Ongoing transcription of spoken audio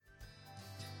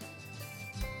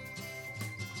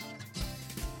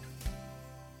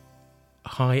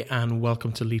Hi and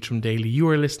welcome to Leitrim Daily. You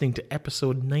are listening to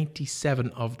episode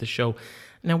 97 of the show.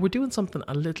 Now we're doing something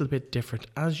a little bit different.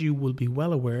 As you will be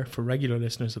well aware, for regular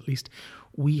listeners at least,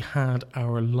 we had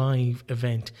our live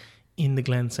event in the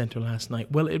Glen Centre last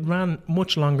night. Well, it ran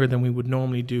much longer than we would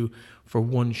normally do for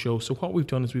one show. So what we've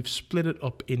done is we've split it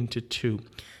up into two.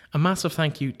 A massive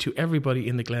thank you to everybody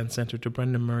in the Glen Centre, to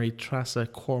Brendan Murray, Trassa,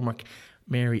 Cormac,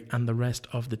 Mary and the rest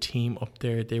of the team up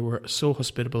there. They were so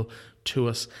hospitable to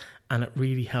us and it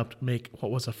really helped make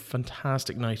what was a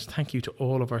fantastic night. Thank you to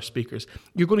all of our speakers.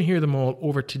 You're going to hear them all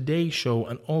over today's show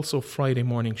and also Friday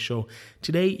morning show.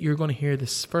 Today you're going to hear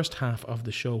this first half of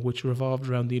the show, which revolved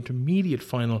around the intermediate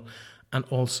final and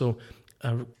also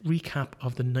a recap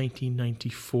of the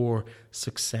 1994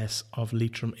 success of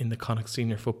Leitrim in the Connacht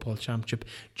Senior Football Championship.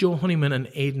 Joe Honeyman and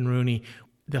Aidan Rooney,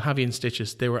 they'll have you in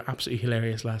stitches. They were absolutely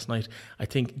hilarious last night. I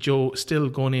think Joe still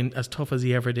going in as tough as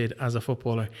he ever did as a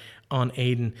footballer on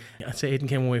Aidan. I'd say Aidan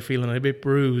came away feeling a bit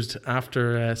bruised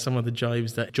after some of the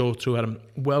jibes that Joe threw at him.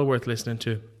 Well worth listening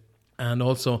to. And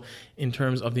also, in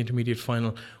terms of the intermediate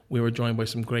final, we were joined by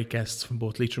some great guests from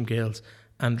both Leitrim Gaels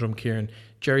and Drumkeeran.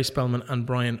 Jerry Spellman and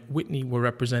Brian Whitney were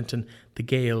representing the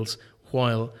Gaels,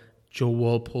 while Joe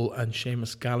Walpole and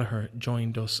Seamus Gallagher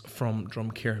joined us from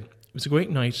Drumkeeran. It was a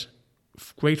great night.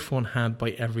 Great fun had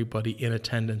by everybody in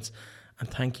attendance, and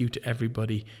thank you to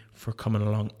everybody for coming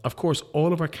along. Of course,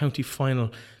 all of our county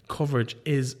final coverage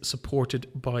is supported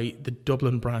by the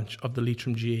Dublin branch of the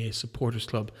Leitrim GAA Supporters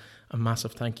Club. A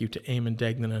massive thank you to Eamon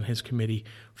Degnan and his committee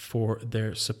for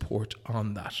their support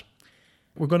on that.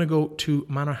 We're going to go to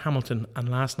Manorhamilton, and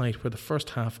last night were the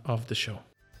first half of the show.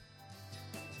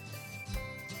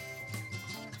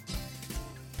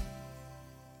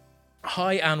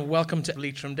 Hi and welcome to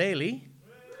Leitrim Daily.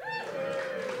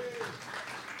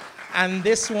 And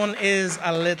this one is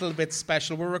a little bit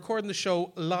special. We're recording the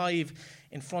show live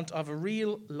in front of a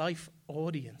real life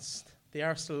audience. They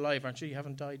are still alive, aren't you? You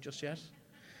haven't died just yet?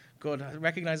 Good. I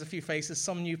recognise a few faces,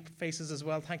 some new faces as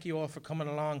well. Thank you all for coming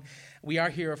along. We are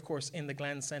here, of course, in the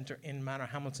Glen Centre in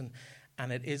Manorhamilton,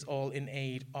 and it is all in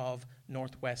aid of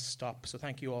Northwest Stop. So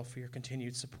thank you all for your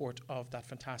continued support of that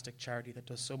fantastic charity that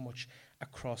does so much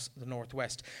across the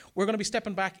Northwest. We're going to be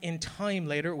stepping back in time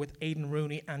later with Aidan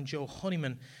Rooney and Joe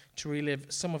Honeyman to relive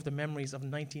some of the memories of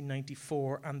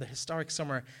 1994 and the historic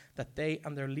summer that they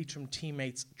and their Leitrim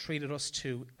teammates treated us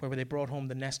to, where they brought home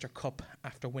the Nestor Cup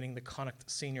after winning the Connacht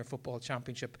Senior Football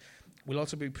Championship. We'll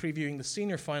also be previewing the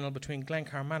senior final between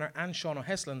Glencar Manor and Sean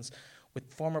O'Heslins,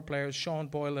 with former players Sean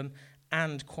Boylan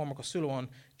and Cormac O'Sullivan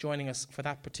joining us for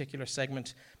that particular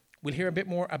segment. We'll hear a bit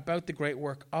more about the great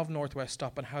work of Northwest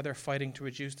Stop and how they're fighting to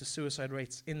reduce the suicide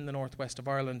rates in the northwest of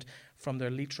Ireland from their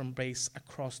Leitrim base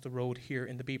across the road here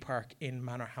in the B Park in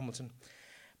Manorhamilton.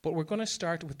 But we're going to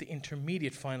start with the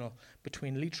intermediate final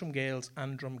between Leitrim Gaels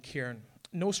and Drumkeeran.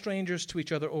 No strangers to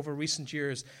each other over recent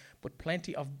years, but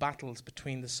plenty of battles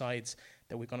between the sides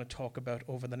that we're going to talk about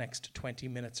over the next 20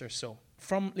 minutes or so.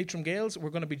 From Leitrim Gaels, we're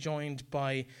going to be joined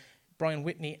by Brian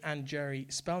Whitney, and Jerry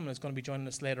Spellman is going to be joining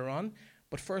us later on.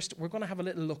 But first, we're going to have a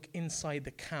little look inside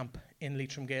the camp in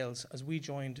Leitrim Gaels as we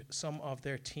joined some of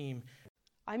their team.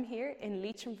 I'm here in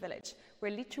Leitrim Village, where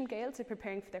Leitrim Gaels are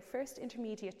preparing for their first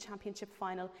intermediate championship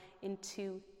final in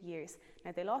 2 years.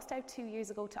 Now, they lost out 2 years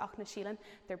ago to Auchnacheelan.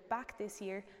 They're back this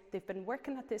year. They've been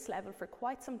working at this level for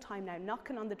quite some time now,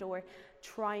 knocking on the door,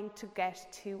 trying to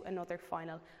get to another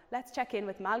final. Let's check in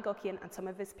with Mal Guckian and some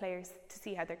of his players to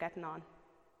see how they're getting on.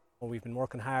 We've been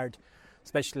working hard,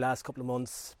 especially the last couple of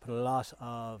months, put a lot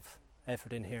of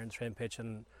effort in here in the training pitch,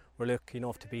 and we're lucky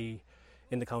enough to be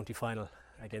in the county final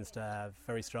against a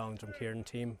very strong Drumkeeran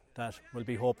team that will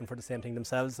be hoping for the same thing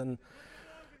themselves and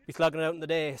be slogging it out in the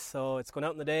day. So it's going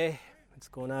out in the day, it's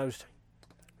going out.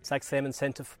 It's like the same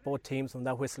incentive for both teams. When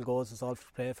that whistle goes, it's all to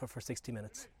play for 60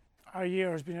 minutes. Our year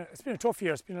has been a tough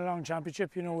year. It's been a long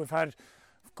championship. You know, we've had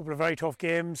a couple of very tough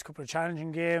games, a couple of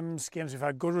challenging games we've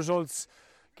had good results,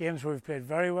 games where we've played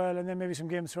very well, and then maybe some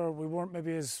games where we weren't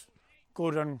maybe as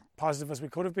good and positive as we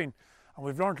could have been. And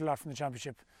we've learned a lot from the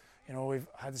championship. You know, we've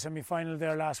had the semi-final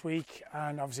there last week,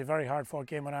 and obviously a very hard-fought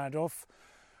game on Anaduff.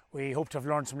 We hope to have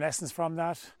learned some lessons from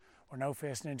that. We're now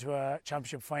facing into a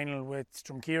championship final with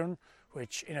Drumkeeran,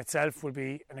 which in itself will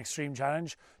be an extreme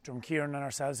challenge. Drumkeeran and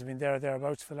ourselves have been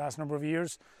thereabouts for the last number of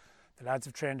years. The lads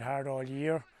have trained hard all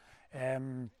year.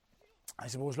 I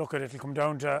suppose, look, it'll come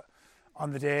down to,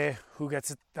 on the day, who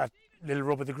gets that little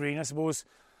rub of the green, I suppose.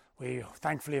 We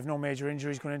thankfully have no major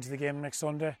injuries going into the game next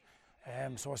Sunday.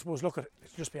 So I suppose, look, it'll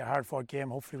just be a hard-fought game.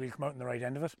 Hopefully we'll come out on the right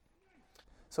end of it.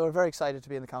 So we're very excited to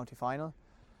be in the county final.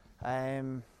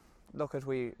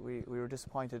 We were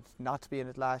disappointed not to be in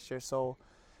it last year, so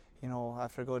you know,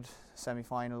 after a good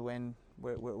semi-final win,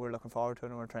 we're looking forward to it,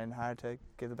 and we're training hard to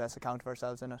give the best account of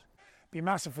ourselves in it. It'd be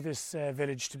massive for this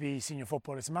village to be senior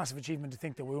football. It's a massive achievement to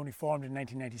think that we only formed in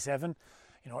 1997.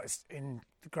 You know, it's in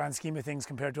the grand scheme of things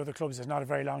compared to other clubs, it's not a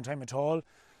very long time at all.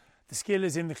 The skill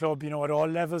is in the club, you know, at all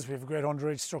levels. We have a great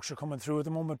underage structure coming through at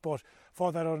the moment, but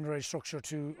for that underage structure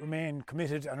to remain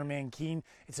committed and remain keen,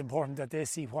 it's important that they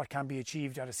see what can be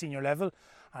achieved at a senior level.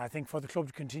 And I think for the club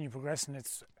to continue progressing,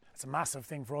 it's a massive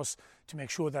thing for us to make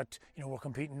sure that, you know, we're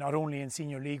competing not only in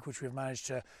senior league, which we've managed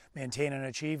to maintain and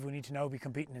achieve. We need to now be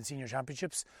competing in senior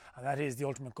championships, and that is the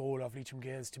ultimate goal of Leitrim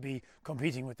Gaels, to be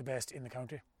competing with the best in the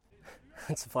county.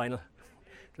 It's a final.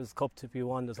 There's a cup to be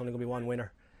won. There's only going to be one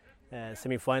winner.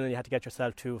 Semi-final, you have to get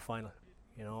yourself to a final.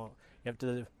 You know, you have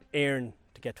to earn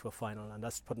to get to a final, and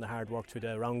that's putting the hard work through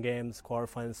the round games,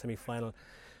 quarter-final, semi-final,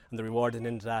 and the rewarding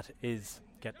into that is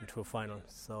getting to a final.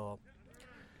 So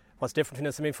what's different between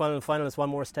a semi-final and final is one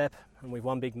more step, and we've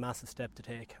one big massive step to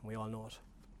take, and we all know it.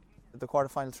 The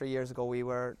quarter-final 3 years ago, we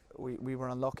were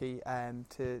unlucky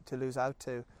to lose out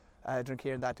to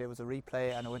Drunkirn that day. It was a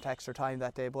replay and it went extra time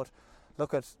that day, but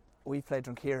look at, we've played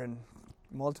Drunkirn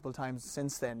multiple times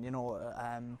since then, you know,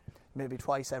 maybe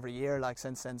twice every year like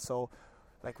since then, so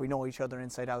like we know each other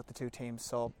inside out, the two teams,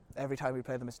 so every time we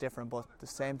play them it's different, but the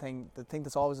thing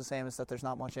that's always the same is that there's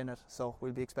not much in it, so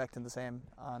we'll be expecting the same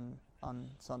on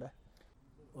Sunday.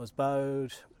 It was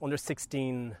about under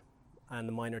 16 and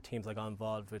the minor teams I got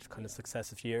involved with kind of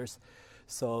successive years,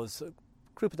 so it was a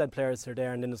group of that players are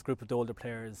there, and then there's a group of the older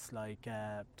players like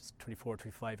just 24,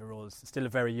 25 year olds. It's still a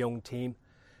very young team,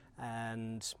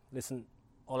 and listen,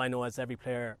 all I know is every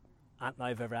player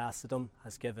I've ever asked of them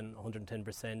has given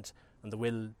 110%, and the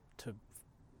will to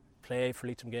play for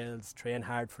Leitrim Gaels, train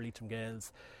hard for Leitrim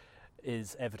Gaels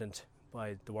is evident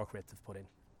by the work rate they've put in.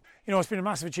 You know, it's been a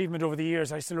massive achievement over the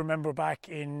years. I still remember back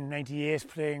in '98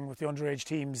 playing with the underage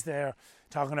teams there,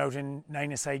 talking out in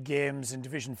 9-a-side games in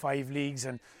Division 5 leagues,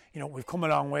 and you know, we've come a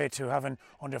long way to having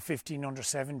under 15, under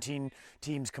 17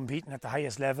 teams competing at the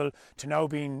highest level, to now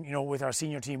being, you know, with our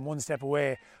senior team one step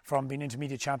away from being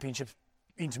intermediate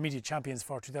champions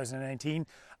for 2019,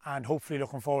 and hopefully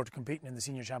looking forward to competing in the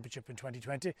senior championship in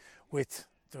 2020 with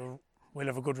the will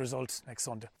have a good result next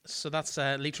Sunday. So that's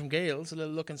Leitrim Gaels, a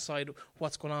little look inside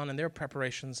what's going on in their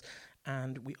preparations.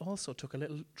 And we also took a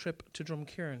little trip to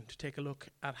Drumkeeran to take a look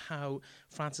at how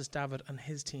Francis David and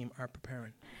his team are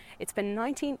preparing. It's been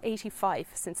 1985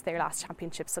 since their last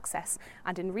championship success,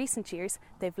 and in recent years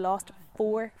they've lost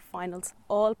 4 finals,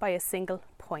 all by a single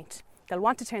point. They'll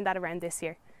want to turn that around this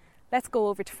year. Let's go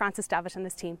over to Francis David and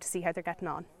his team to see how they're getting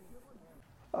on.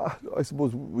 I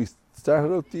suppose we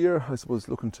started out the year,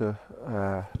 looking to,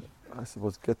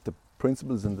 get the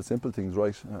principles and the simple things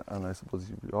right, and I suppose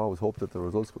you always hope that the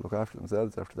results would look after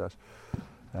themselves after that.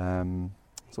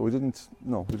 So we didn't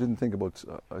think about,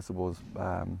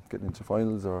 getting into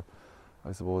finals or,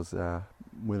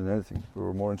 winning anything. We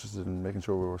were more interested in making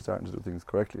sure we were starting to do things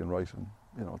correctly and right, and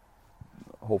you know,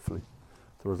 hopefully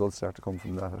the results start to come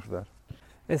from that after that.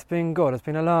 It's been good. It's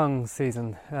been a long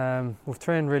season. We've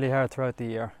trained really hard throughout the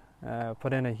year,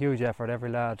 put in a huge effort. Every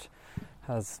lad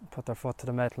has put their foot to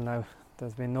the metal now.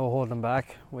 There's been no holding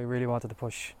back. We really wanted to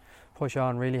push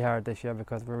on really hard this year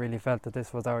because we really felt that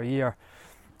this was our year.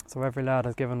 So every lad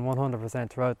has given 100%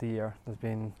 throughout the year. There's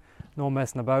been no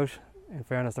messing about. In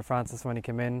fairness to Francis, when he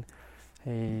came in,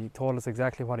 he told us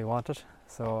exactly what he wanted.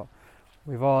 So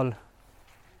we've all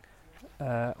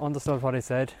understood what he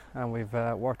said, and we've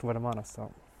worked with him on it.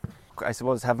 So I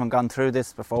suppose, having gone through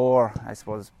this before, I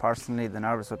suppose personally the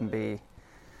nerves wouldn't be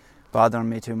bothering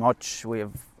me too much. We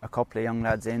have a couple of young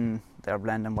lads in, they're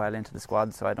blending well into the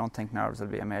squad, so I don't think nerves will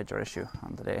be a major issue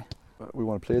on the day. We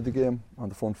want to play the game on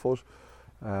the front foot.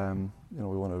 We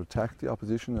want to attack the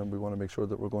opposition, and we want to make sure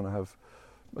that we're going to have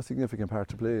a significant part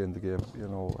to play in the game.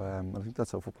 I think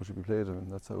that's how football should be played,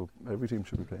 and that's how every team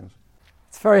should be playing it.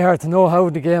 It's very hard to know how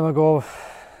the game will go.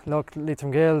 Look,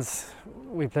 Leitrim Gaels,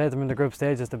 we played them in the group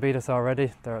stages to beat us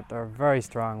already. They're very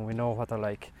strong. We know what they're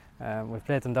like. We've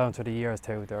played them down through the years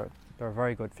too. They're a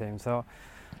very good team. So,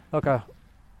 look,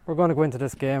 we're going to go into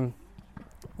this game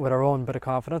with our own bit of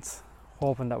confidence,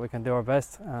 hoping that we can do our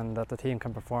best and that the team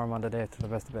can perform on the day to the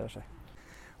best ability.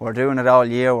 We're doing it all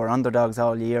year. We're underdogs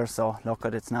all year. So, look,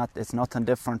 it's nothing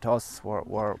different to us.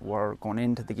 We're going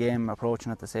into the game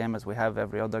approaching it the same as we have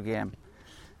every other game.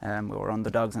 We were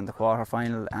underdogs in the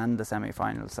quarter-final and the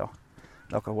semi-final, so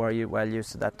look, we're well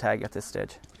used to that tag at this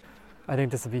stage. I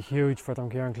think this will be huge for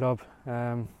Drumkeeran Club.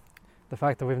 The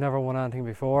fact that we've never won anything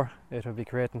before, it will be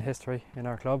creating history in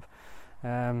our club.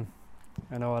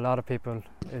 I know a lot of people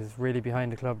is really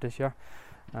behind the club this year,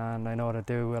 and I know it'll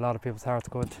do a lot of people's hearts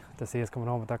good to see us coming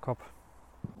home with that cup.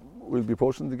 We'll be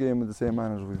approaching the game in the same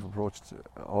manner as we've approached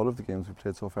all of the games we've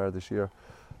played so far this year.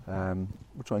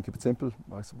 We'll try and keep it simple,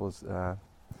 I suppose.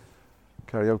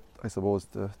 Carry out, I suppose,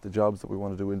 the jobs that we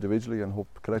want to do individually, and hope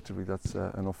collectively that's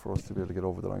enough for us to be able to get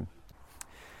over the line.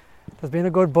 There's been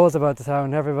a good buzz about the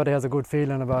town. Everybody has a good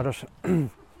feeling about it.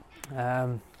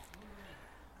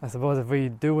 I suppose if we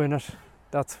do win it,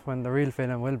 that's when the real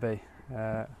feeling will be.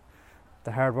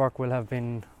 The hard work will have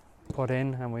been put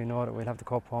in, and we know that we'll have the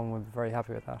cup home. We'll be very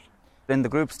happy with that. In the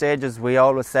group stages, we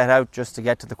always set out just to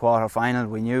get to the quarter final.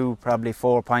 We knew probably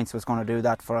 4 points was going to do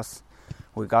that for us.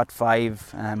 We got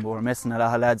 5, and we were missing a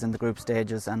lot of lads in the group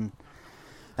stages, and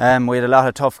we had a lot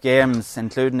of tough games,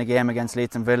 including a game against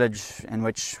Leitrim Village in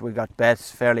which we got bet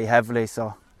fairly heavily.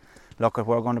 So look,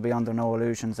 we're going to be under no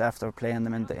illusions after playing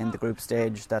them in the group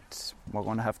stage that we're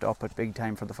going to have to up it big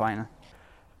time for the final.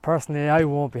 Personally, I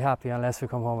won't be happy unless we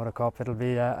come home with a cup. It'll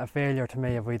be a failure to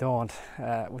me if we don't.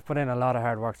 We've put in a lot of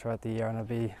hard work throughout the year, and it'll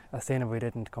be a sin if we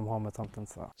didn't come home with something.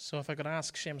 So if I could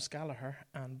ask Seamus Gallagher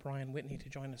and Brian Whitney to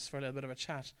join us for a little bit of a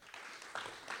chat.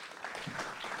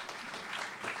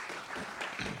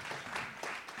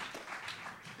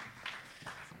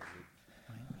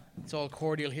 It's all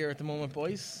cordial here at the moment,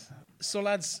 boys. So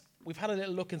lads, we've had a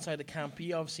little look inside the camp.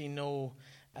 You obviously know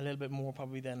a little bit more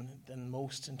probably than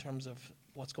most in terms of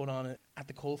what's going on at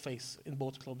the coalface in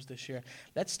both clubs this year.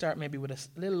 Let's start maybe with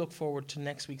a little look forward to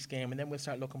next week's game, and then we'll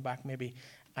start looking back maybe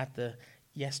at the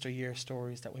yesteryear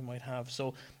stories that we might have.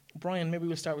 So Brian, maybe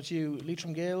we'll start with you.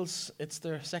 Leitrim Gaels, it's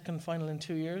their second final in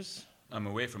 2 years. I'm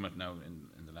away from it now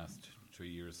in the last 3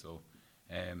 years, so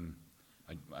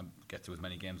I get to as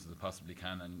many games as I possibly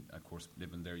can, and of course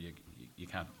living there you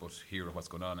can't but hear what's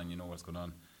going on, and you know what's going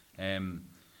on.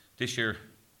 This year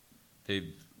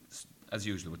they've, as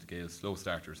usual with the Gaels, slow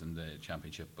starters in the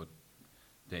championship, but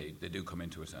they do come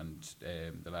into it, and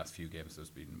the last few games there's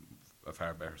been a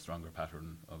far better, stronger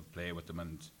pattern of play with them,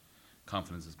 and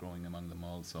confidence is growing among them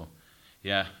all. So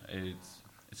yeah,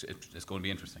 it's going to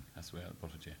be interesting. That's the way I'll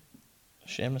put it to you.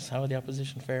 Seamus, how are the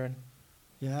opposition faring?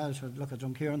 Yeah, I should look at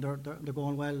Drumkeeran. They're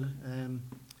going well.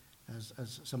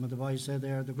 As some of the boys said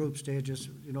there, the group stages,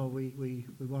 you know, we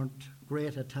weren't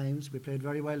great at times. We played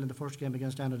very well in the first game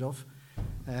against Anaduff,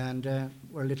 and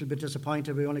we're a little bit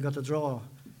disappointed we only got the draw.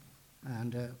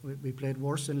 And we played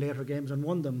worse in later games and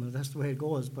won them. That's the way it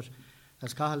goes. But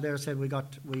as Cahill there said,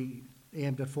 we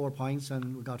aimed at 4 points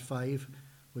and we got 5.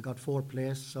 We got 4th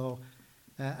place. So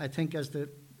I think as the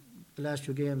last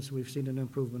few games we've seen an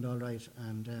improvement, all right.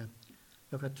 And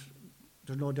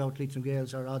there's no doubt Leitrim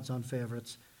Gaels are odds-on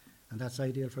favourites, and that's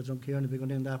ideal for Drumkeeran to be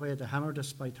going in that way. They hammered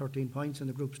us by 13 points in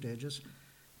the group stages.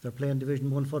 They're playing Division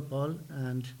 1 football,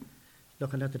 and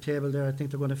looking at the table there, I think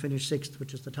they're going to finish 6th,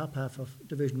 which is the top half of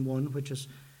Division 1, which is,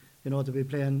 you know, they'll be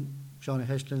playing Shawnee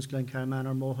Heshlins, Glencairn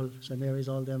Manor, Mohill, St Mary's,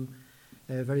 all them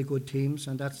very good teams,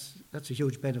 and that's a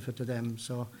huge benefit to them.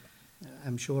 So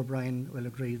I'm sure Brian will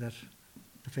agree that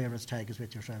the favourites tag is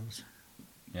with yourselves.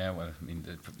 Yeah, well, I mean,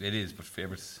 it is, but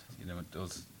favourites, you know,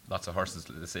 those lots of horses,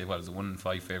 they say, well, there's a 1 in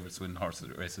 5 favourites win horse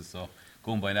races, so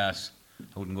going by that,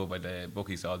 I wouldn't go by the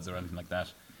bookies odds or anything like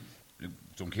that.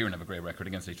 Drumkeeran have a great record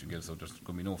against Leitrim Gaels, so there's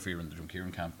going to be no fear in the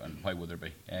Drumkeeran camp, and why would there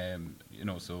be? You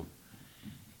know, so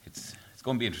it's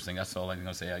going to be interesting. That's all I'm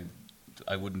going to say.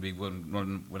 I wouldn't be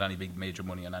running with any big major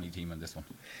money on any team in this one.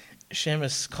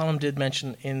 Seamus, Colm did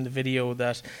mention in the video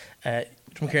that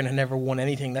Drumkeeran had never won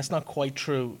anything. That's not quite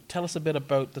true. Tell us a bit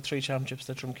about the 3 championships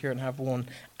that Drumkeeran have won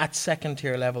at second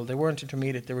tier level. They weren't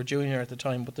intermediate, they were junior at the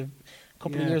time, but a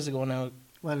couple of years ago now.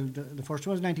 Well, the first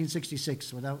one was 1966,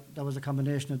 so that was a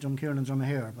combination of Drumkeeran and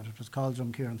Drumahare, but it was called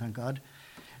Drumkeeran, thank God.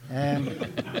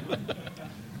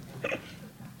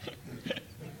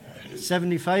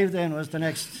 75 then was the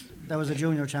next, that was a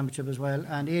junior championship as well,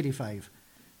 and 85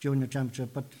 junior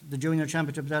championship. But the junior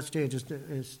championship at that stage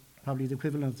is probably the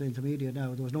equivalent of the intermediate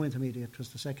now. There was no intermediate, it was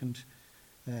the second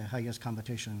highest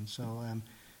competition. So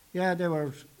yeah, there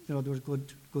were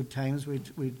good times.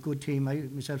 We'd good team.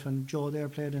 Myself and Joe there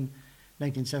played in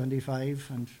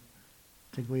 1975, and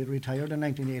I think we had retired in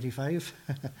 1985.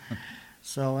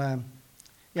 So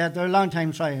yeah, they're a long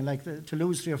time trying. Like to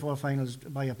lose 3 or 4 finals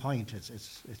by a point,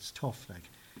 it's tough. Like,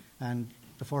 and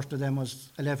the first of them was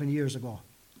 11 years ago.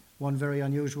 One very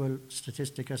unusual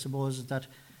statistic, I suppose, is that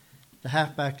the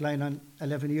half-back line on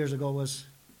 11 years ago was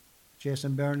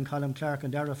Jason Byrne, Colin Clark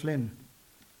and Dara Flynn.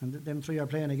 And them 3 are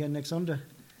playing again next Sunday.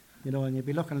 You know, and you'd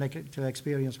be looking to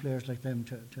experienced players like them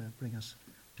to bring us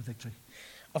to victory.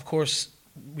 Of course,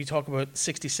 we talk about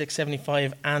 66,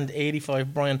 75 and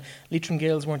 85, Brian. Leitrim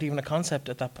Gaels weren't even a concept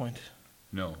at that point.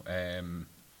 No.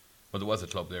 Well, there was a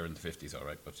club there in the 50s, all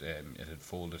right, but it had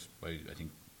folded by, I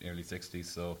think, early 60s.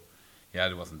 So, yeah,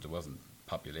 there wasn't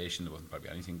population, there wasn't probably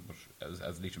anything. But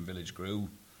as Leitrim Village grew,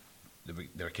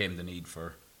 there came the need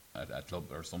for a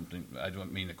club or something. I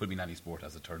don't mean it could be any sport,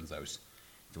 as it turns out.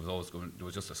 There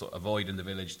was just a void in the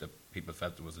village that people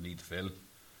felt there was a need to fill,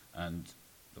 and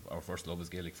our first love was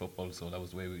Gaelic football, so that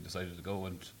was the way we decided to go,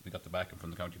 and we got the backing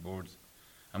from the county boards,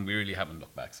 and we really haven't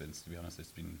looked back since. To be honest,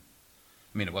 it's been.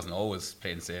 I mean, it wasn't always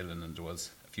plain sailing, and there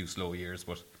was a few slow years,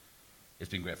 but it's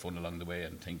been great fun along the way,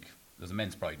 and I think there's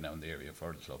immense pride now in the area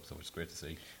for the club, so it's great to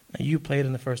see. Now, you played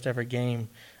in the first ever game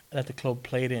that the club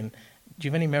played in. Do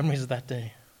you have any memories of that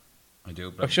day? I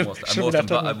do, but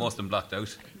I've most of them blocked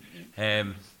out.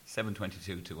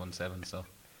 7:22 to 17, so.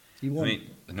 You won? I mean,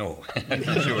 no,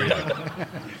 sure, yeah.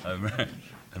 I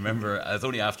remember, as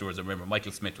only afterwards, I remember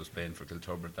Michael Smith was playing for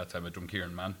Kilturber at that time, a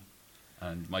Drumkeeran man,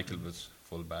 and Michael was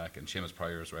full back, and Seamus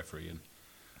Pryor was referee,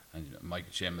 and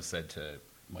Seamus said to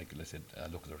Michael, I said,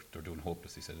 look, they're doing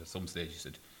hopeless. He said, at some stage, he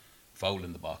said, foul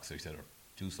in the box, or he said, or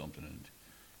do something, and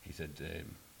he said,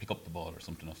 pick up the ball or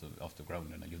something off the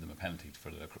ground, and I give them a penalty.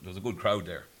 There was a good crowd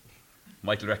there.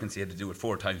 Michael reckons he had to do it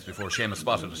 4 times before Seamus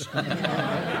spotted it.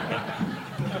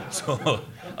 So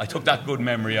I took that good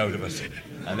memory out of it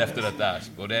and left it at that.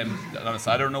 But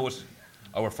honestly, I don't know what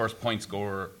our first point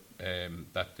scorer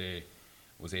that day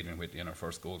was Adrian Whitley, and our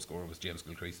first goal scorer was James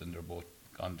Gilcrease, and they're both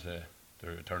gone to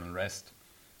their eternal rest.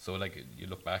 So like you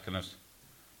look back on it,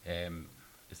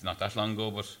 it's not that long ago,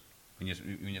 but when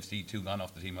you see 2 gone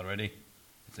off the team already,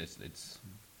 it's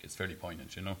fairly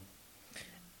poignant, you know.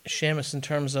 Seamus, in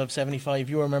terms of 75,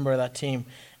 you were a member of that team.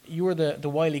 You were the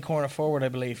wily corner forward, I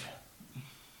believe.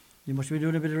 You must be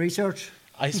doing a bit of research.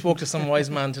 I spoke to some wise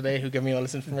man today who gave me all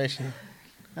this information.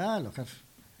 Look at.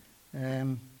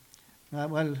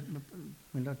 Well,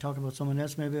 we'll talk about someone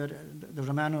else maybe. There's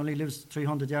a man who only lives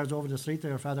 300 yards over the street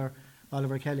there, Father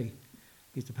Oliver Kelly.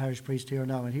 He's the parish priest here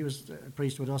now, and he was a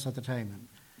priest with us at the time. And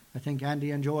I think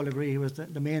Andy and Joel agree he was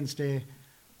the mainstay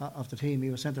of the team. He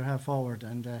was centre half forward,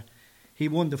 and he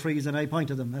won the frees and I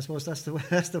pointed them. I suppose that's the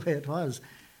way it was,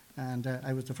 and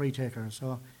I was the free taker.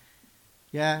 So,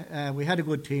 yeah, we had a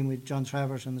good team with John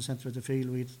Travers in the centre of the field.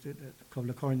 We had a couple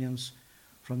of Cornians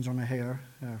from Dromahair,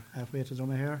 halfway to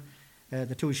Dromahair.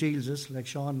 The 2 Shields, like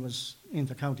Sean, was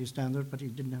inter-county standard, but he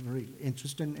didn't have a real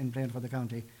interest in playing for the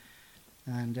county.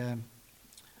 And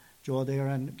Joe there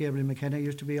and Gabriel McKenna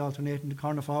used to be alternating the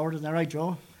corner forward. Isn't that right,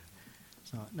 Joe?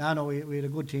 So, no, we had a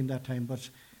good team that time, but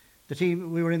the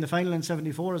team, we were in the final in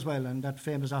 74 as well, and that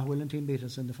famous Ahwillan team beat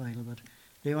us in the final, but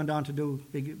they went on to do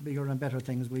bigger and better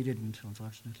things. We didn't,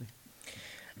 unfortunately.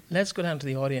 Let's go down to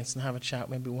the audience and have a chat,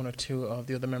 maybe 1 or 2 of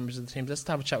the other members of the team. Let's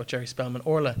have a chat with Jerry Spellman.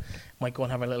 Orla might go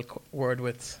and have a little word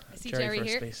with Jerry first,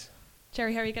 here. Please.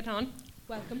 Jerry, how are you getting on?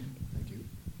 Welcome. Thank you.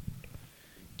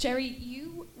 Jerry,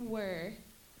 you were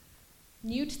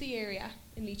new to the area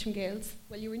in Leitrim Gaels.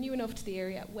 Well, you were new enough to the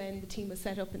area when the team was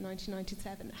set up in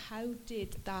 1997. How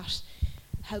did that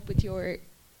help with your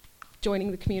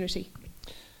joining the community?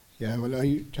 Yeah, well,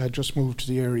 I had just moved to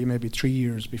the area maybe 3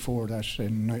 years before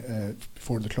that,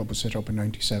 before the club was set up in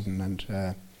 97,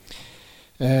 and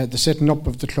the setting up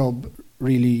of the club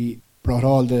really brought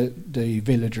all the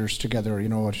villagers together. You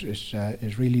know,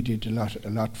 it really did a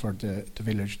lot for the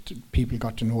village. People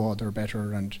got to know other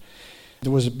better, and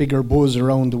there was a bigger buzz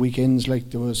around the weekends. Like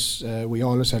there was, we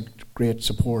always had great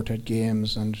support at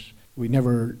games, and we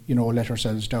never, let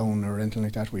ourselves down or anything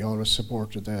like that. We always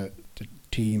supported the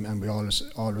team, and we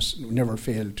always never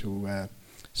failed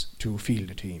to field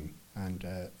the team, and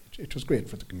it was great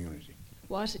for the community.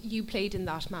 What you played in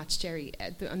that match, Jerry,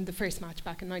 on the first match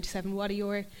back in 97, what are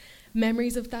your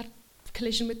memories of that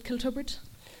collision with Kiltubbert?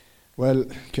 Well,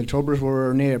 Kiltubbert were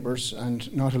our neighbours,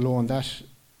 and not alone that,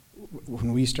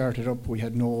 when we started up we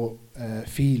had no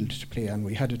field to play on.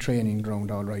 We had a training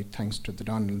ground all right, thanks to the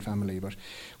Donnellan family, but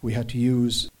we had to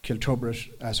use Kiltubbert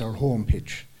as our home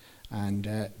pitch,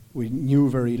 and we knew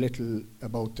very little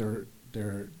about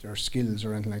their skills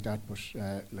or anything like that, but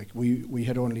we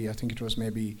had only, I think it was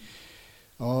maybe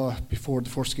before the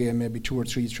first game, maybe 2 or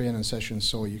 3 training sessions,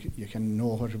 so you can know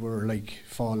what we were like,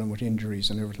 falling with injuries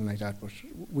and everything like that, but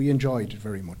we enjoyed it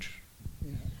very much.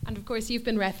 Yeah. And of course you've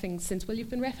been reffing you've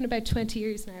been reffing about 20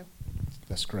 years now.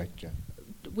 That's correct, yeah.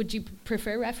 Would you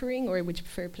prefer refereeing or would you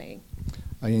prefer playing?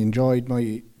 I enjoyed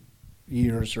my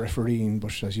years refereeing,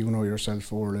 but as you know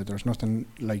yourself, Orla, there's nothing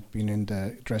like being in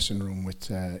the dressing room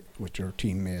with your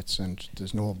teammates, and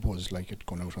there's no buzz like it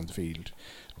going out on the field.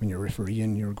 When you're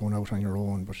refereeing, you're going out on your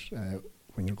own, but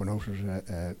when you're going out with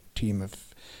a team of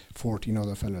 14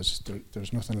 other fellas,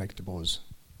 there's nothing like the buzz.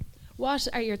 What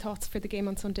are your thoughts for the game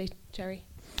on Sunday, Jerry?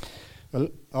 Well,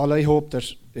 all I hope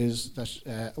that is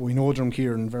that we know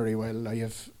Drumkieran very well. I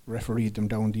have refereed them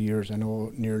down the years. I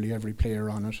know nearly every player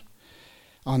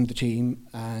on the team,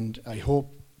 and I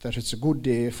hope that it's a good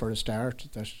day for a start,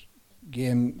 that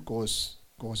game goes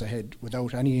ahead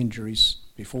without any injuries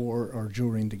before or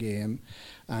during the game,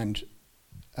 and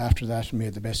after that, may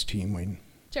the best team win.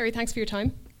 Jerry, thanks for your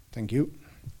time. Thank you.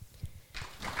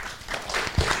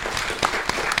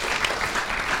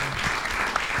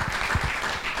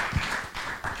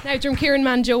 Now, Drumkieran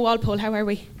man Joe Walpole, how are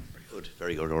we?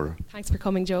 Very good, Orla. Thanks for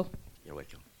coming, Joe. You're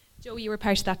welcome. Joe, you were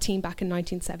part of that team back in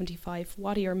 1975.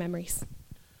 What are your memories?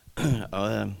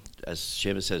 As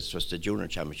Seamus says, it was the junior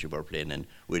championship we were playing in.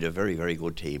 We had a very, very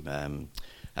good team.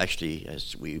 Actually,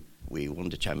 as we won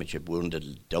the championship, we won the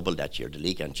double that year, the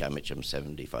league and championship in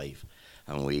 75.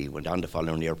 And we went on the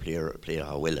following year play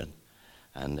Howillan.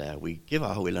 And we gave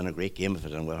Howillan a great game of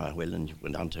it, and Howillan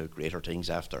went on to greater things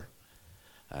after.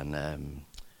 And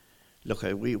look,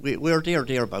 we were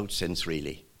thereabouts since,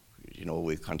 really. You know,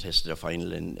 we contested a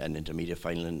final, an intermediate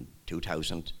final in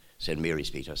 2000. St. Mary's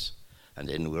beat us. And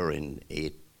then we were in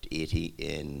 80,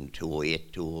 in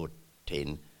 2008,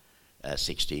 2010,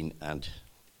 16, and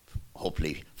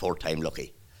hopefully fifth time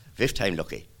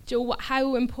lucky. Joe,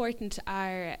 how important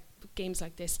are games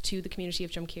like this to the community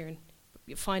of Drumkieran?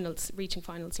 Reaching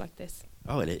finals like this?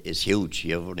 Oh, it is huge.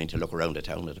 You only need to look around the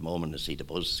town at the moment and see the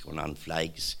buzz going on,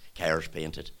 flags, cars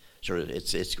painted. Sure,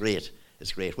 it's great.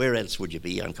 It's great. Where else would you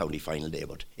be on county final day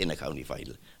but in a county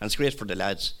final? And it's great for the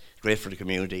lads, it's great for the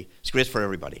community, it's great for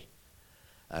everybody.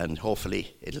 And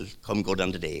hopefully it'll come good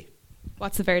on the day.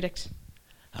 What's the verdict?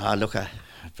 Look, a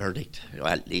verdict.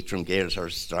 Well, Leitrim Gaels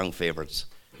are strong favourites.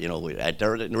 You know,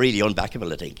 they're really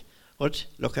unbackable, I think. But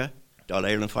look, the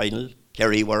All-Ireland final,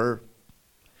 Kerry were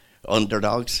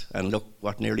underdogs, and look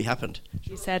what nearly happened.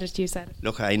 You said it.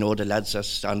 Look, I know the lads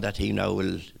that's on that team now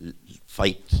will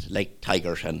fight like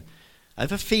tigers, and I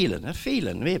have a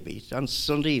feeling maybe on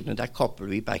Sunday evening that cup will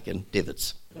be back in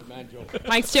divots. Good man, Joe.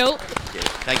 Thanks, Joe. Yeah,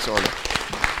 thanks, Orla.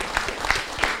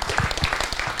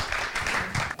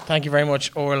 Thank you very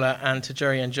much, Orla, and to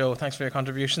Jerry and Joe. Thanks for your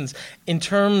contributions. In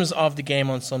terms of the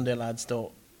game on Sunday, lads,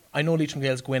 though, I know Leitrim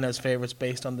Gaels go in as favourites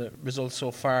based on the results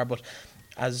so far, but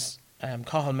as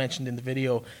Cathal mentioned in the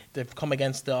video, they've come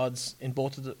against the odds in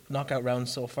both of the knockout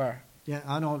rounds so far. Yeah,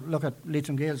 I know. Look at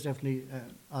Leitrim Gaels, definitely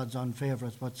odds-on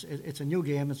favourites, but it's a new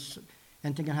game.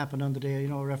 Anything can happen on the day. You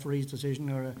know, a referee's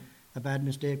decision or a bad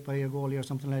mistake by a goalie or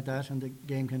something like that, and the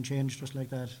game can change just like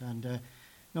that. And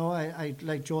no, I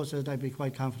like Joe said, I'd be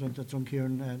quite confident that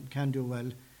Drumkieran can do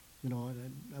well. You know,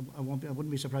 I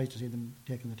wouldn't be surprised to see them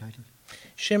taking the title.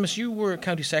 Seamus, you were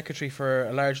county secretary for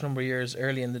a large number of years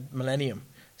early in the millennium.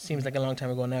 Seems like a long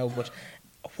time ago now, but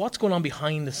what's going on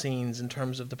behind the scenes in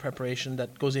terms of the preparation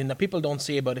that goes in that people don't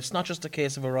see about? It's not just a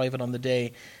case of arriving on the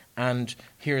day and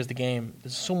here's the game.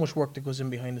 There's so much work that goes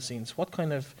in behind the scenes. What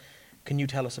kind of, can you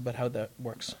tell us about how that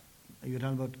works? Are you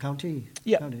talking about county?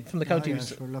 Yeah, county? From the county. Yeah,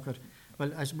 sure, look at.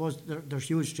 Well, I suppose there's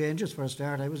huge changes for a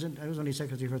start. I was only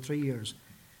secretary for 3 years,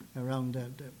 around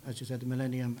as you said, the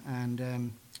millennium,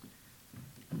 and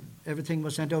everything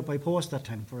was sent out by post that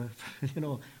time.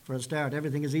 For a start,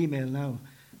 everything is email now.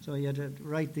 So you had to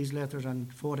write these letters and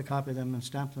photocopy them and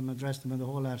stamp them, address them, and the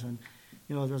whole lot. And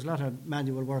you know, there's a lot of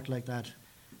manual work like that.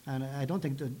 And I don't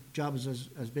think the job is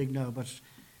as big now, but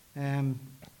there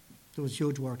was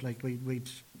huge work. Like we'd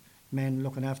men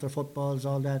looking after footballs,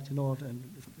 all that, you know, and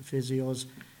physios.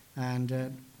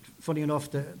 And funny enough,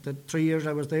 the 3 years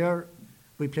I was there,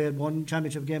 we played one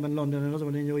championship game in London, another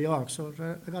one in New York. So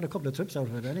I got a couple of trips out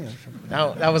of it anyway.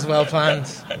 No, that was well planned.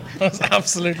 That was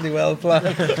absolutely well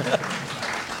planned.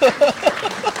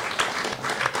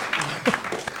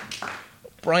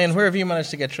 Brian, where have you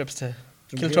managed to get trips to?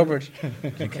 Kiltubbard.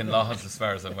 In Kinlaws, as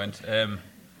far as I went.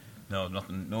 No,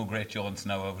 nothing. No great jaunts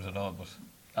now of it at all. But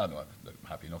no, I'm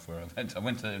happy enough where I went. I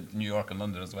went to New York and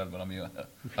London as well, but I'm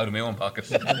out of my own pocket.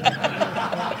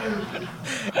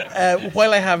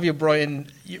 While I have you,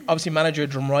 Brian, you obviously manager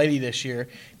Drumreilly this year,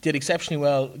 did exceptionally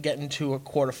well getting to a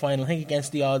quarter final. I think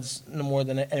against the odds no more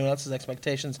than anyone else's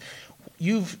expectations.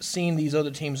 You've seen these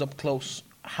other teams up close.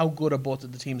 How good are both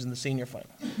of the teams in the senior final?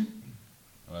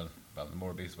 Well,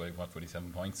 Ballinamore beat us by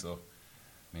 27 points, so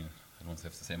I mean I don't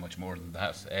have to say much more than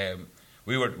that.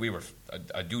 We were.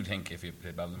 I do think if you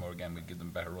played Ballinamore again, we'd give them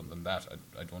a better run than that.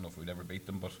 I don't know if we'd ever beat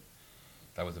them, but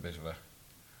that was a bit of a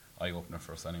eye opener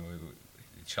for us anyway.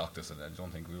 It shocked us, and I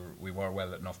don't think we were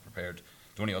well enough prepared.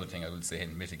 The only other thing I would say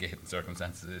in mitigating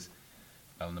circumstances is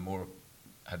Ballinamore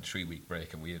had a 3-week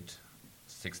break and we had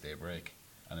 6-day break,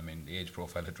 and I mean the age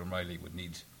profile at Drumreilly would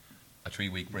need a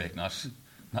 3-week break, not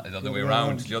Not the other way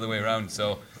around. The other way around.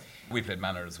 So we played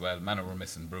Manor as well. Manor were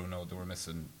missing Bruno. They were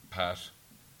missing Pat.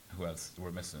 Who else? They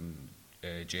were missing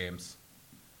James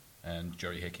and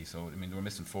Jerry Hickey. So I mean, they were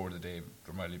missing 4 of the day.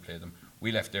 Drumiley played them.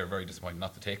 We left there very disappointed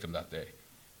not to take them that day.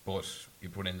 But you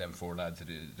put in them 4 lads,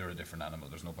 they're a different animal.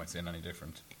 There's no point saying any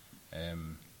different.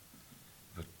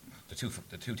 But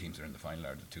the two teams that are in the final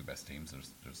are the 2 best teams.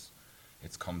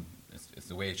 It's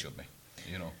the way it should be,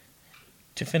 you know.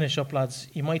 To finish up, lads,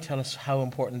 you might tell us how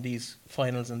important these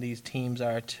finals and these teams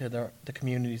are to the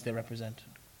communities they represent.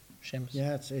 Seamus?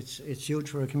 Yeah, it's huge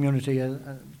for a community.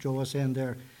 Joe was saying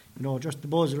there, you know, just the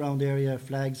buzz around the area,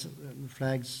 flags,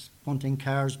 hunting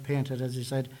cars painted, as he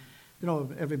said. You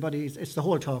know, everybody, it's the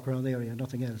whole talk around the area,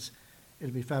 nothing else.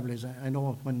 It'll be fabulous. I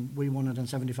know when we won it in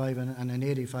 75 and in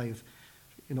 85,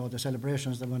 you know, the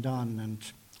celebrations that went on,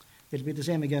 and it'll be the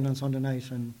same again on Sunday night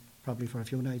and probably for a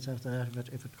few nights after that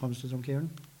if it comes to Drumkeeran.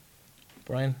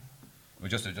 Brian? We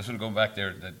just going back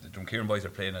there, the Drumkeeran boys are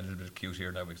playing a little bit cute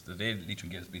here now because the day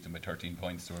Leitrim Gales beat them by 13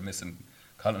 points, so we're missing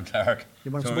Colin Clark.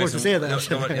 You weren't supposed to say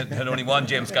that. Had only one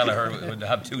James Gallagher, would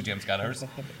have 2 James Gallaghers.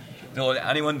 No,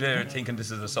 anyone there thinking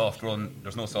this is a soft run,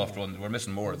 there's no soft run. We're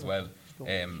missing more as well.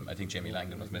 I think Jamie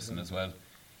Langdon was missing as well.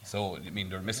 So, I mean,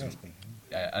 they're missing.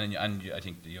 And I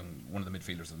think one of the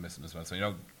midfielders is missing as well. So, you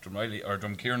know,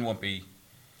 Drumkeeran won't be...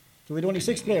 So we had only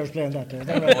 6 players playing that day.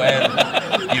 Right?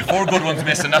 Well, you've 4 good ones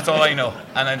missing, that's all I know.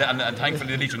 And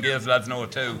thankfully the Leitrim Gales lads know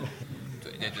it too.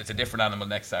 It's a different animal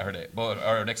next Saturday,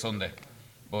 or next Sunday.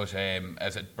 But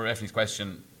as a Breffney's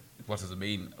question, what does it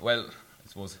mean? Well, I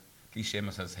suppose at least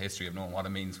Seamus has a history of knowing what it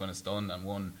means when it's done. And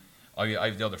one, I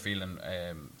have the other feeling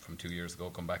from 2 years ago,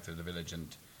 come back to the village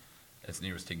and it's the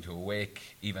nearest thing to a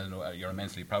wake, even though you're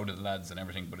immensely proud of the lads and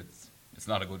everything, but it's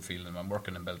not a good feeling. I'm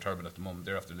working in Belturbet at the moment.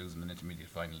 They're after losing an intermediate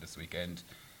final this weekend.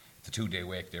 It's a 2-day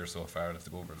wake there so far. I'll have to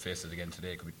go over and face it again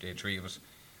today. It could be day 3 of it.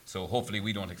 So hopefully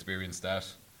we don't experience that.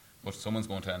 But someone's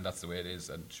going to, and that's the way it is.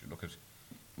 And look,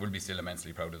 we'll be still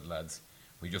immensely proud of the lads.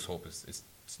 We just hope it's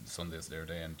Sunday's their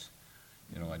day. And,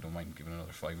 you know, I don't mind giving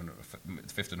another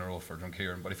 5th in a row for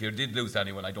Drumkeeran. But if you did lose to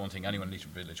anyone, I don't think anyone in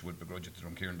Leitrim Village would begrudge it to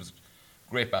Drumkeeran. There's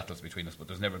great battles between us, but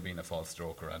there's never been a false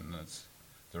stroker. And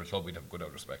they're a club we'd have good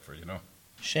out respect for, you know.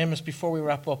 Seamus, before we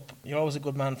wrap up, you're always a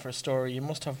good man for a story. You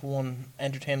must have one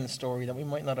entertaining story that we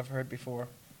might not have heard before.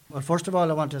 Well, first of all,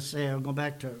 I want to say, I'll go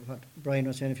back to what Brian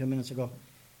was saying a few minutes ago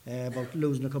about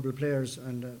losing a couple of players.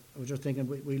 And I was just thinking,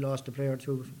 we lost a player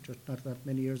too, just not that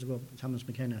many years ago, Thomas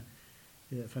McKenna.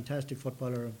 A fantastic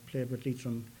footballer, played with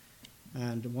Leitrim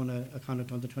and won a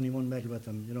Connacht under 21 medal with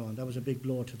them, you know, and that was a big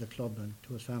blow to the club and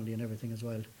to his family and everything as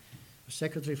well. I was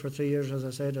secretary for 3 years, as I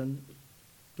said, and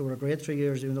they were a great 3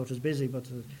 years, even though it was busy, but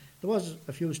there was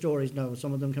a few stories now.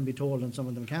 Some of them can be told and some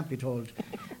of them can't be told.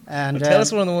 And well, tell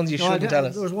us one of the ones you shouldn't tell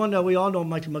us. There was one that we all know,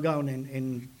 Michael McGowan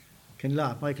in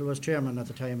Kinlough. Michael was chairman at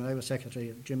the time and I was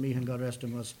secretary. Jim Meehan, God rest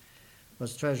him, was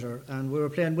treasurer. And we were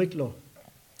playing Wicklow,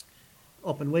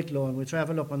 up in Wicklow, and we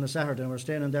travelled up on the Saturday and we were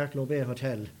staying in the Arklow Bay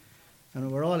Hotel. And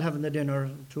we were all having the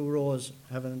dinner, 2 rows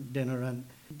having dinner, and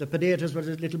the potatoes were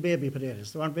the little baby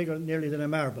potatoes. They weren't bigger nearly than a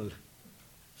marble.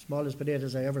 Smallest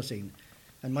potatoes I ever seen.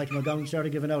 And Michael McGowan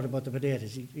started giving out about the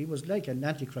potatoes. He was like an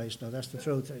antichrist now, that's the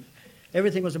truth.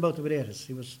 Everything was about the potatoes.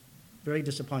 He was very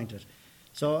disappointed.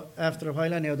 So after a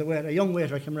while anyhow, a young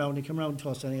waiter came round. He came round to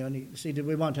us and he said, did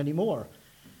we want any more?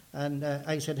 And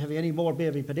I said, have you any more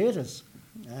baby potatoes?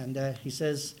 And he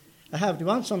says, I have. Do you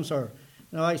want some, sir?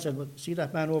 No, I said, well, see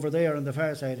that man over there on the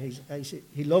far side?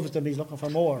 He loves them. He's looking for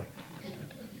more.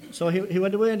 So he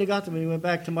went away and he got them and he went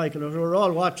back to Michael and we were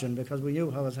all watching because we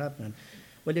knew how it was happening.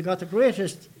 Well, he got the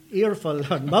greatest earful,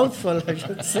 or mouthful, I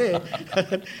should say.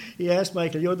 He asked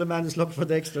Michael, you're the man that's looking for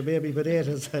the extra baby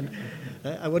potatoes. And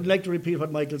I wouldn't like to repeat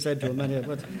what Michael said to him anyway,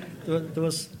 but there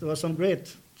was some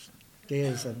great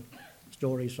days and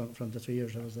stories from the 3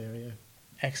 years I was there, yeah.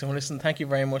 Excellent. Well, listen, thank you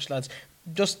very much, lads.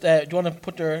 Just, do you want to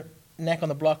put your neck on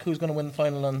the block? Who's going to win the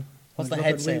final and what's the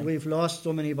head saying? We've lost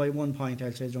so many by 1 point.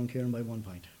 I'll say Drumkeeran by 1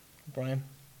 point. Brian?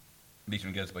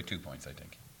 Leitrim Gales by 2 points, I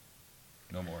think.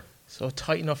 No more. So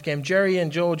tight enough game. Jerry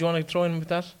and Joe, do you want to throw in with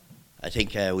that? I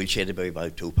think we'll shade it by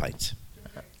about 2 points.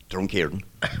 Drumkeeran.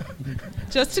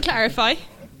 Just to clarify,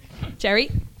 Jerry?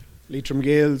 Leitrim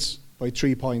Gales by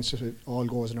 3 points if it all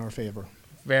goes in our favour.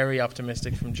 Very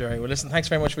optimistic from Jerry. Well, listen, thanks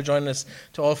very much for joining us.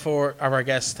 To all 4 of our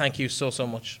guests, thank you so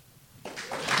much.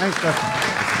 Thanks, Justin.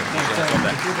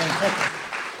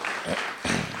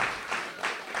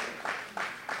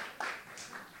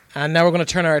 And now we're going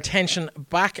to turn our attention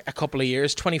back a couple of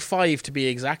years, 25 to be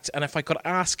exact. And if I could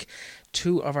ask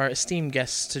two of our esteemed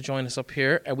guests to join us up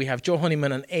here. We have Joe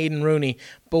Honeyman and Aidan Rooney,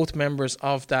 both members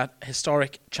of that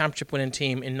historic championship winning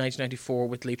team in 1994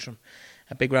 with Leitrim.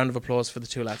 A big round of applause for the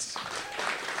two lads.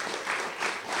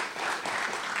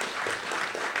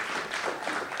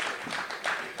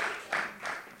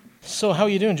 So how are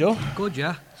you doing, Joe? Good,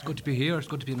 yeah. It's good to be here. It's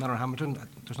good to be in Manorhamilton.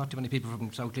 There's not too many people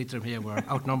from South Leitrim here. We're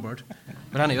outnumbered.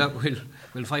 But anyway,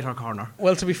 we'll fight our corner.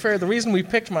 Well, to be fair, the reason we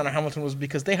picked Manorhamilton was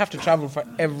because they have to travel for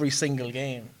every single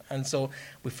game. And so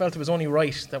we felt it was only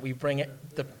right that we bring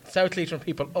the South Leitrim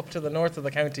people up to the north of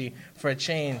the county for a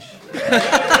change.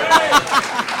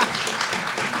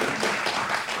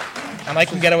 And I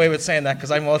can get away with saying that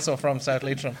because I'm also from South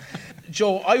Leitrim.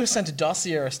 Joe, I was sent a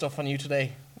dossier of stuff on you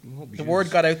today. The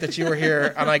word got out that you were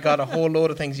here, and I got a whole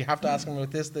load of things. You have to ask him about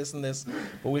this, this, and this.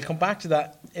 But we'll come back to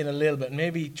that in a little bit,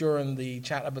 maybe during the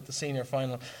chat about the senior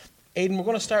final. Aidan, we're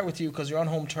going to start with you because you're on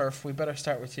home turf. We better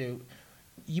start with you.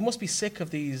 You must be sick of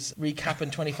these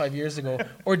recapping 25 years ago,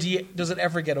 or does it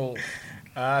ever get old?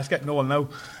 It's getting old now.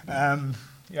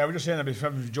 Yeah, we're just saying that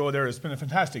from Joe there. It's been a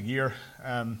fantastic year.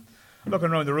 Looking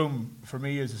around the room for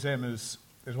me is the same as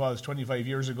it was 25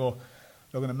 years ago.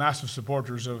 Looking at massive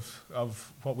supporters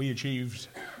of what we achieved,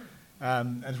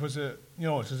 and it was a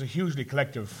hugely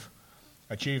collective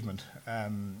achievement,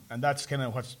 and that's kind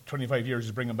of what 25 years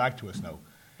is bringing back to us now.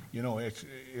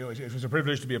 It was a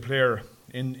privilege to be a player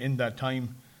in that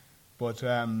time, but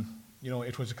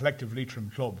it was a collective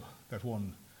Leitrim club that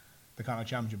won the Connacht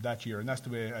Championship that year, and that's the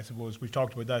way I suppose we've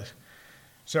talked about that.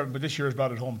 Certainly, but this year has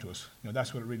brought it home to us.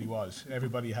 That's what it really was.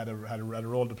 Everybody had a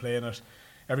role to play in it.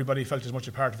 Everybody felt as much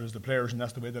a part of it as the players, and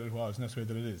that's the way that it was, and that's the way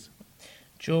that it is.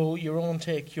 Joe, your own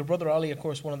take. Your brother Ollie, of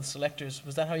course, one of the selectors.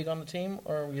 Was that how you got on the team,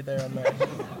 or were you there on merit?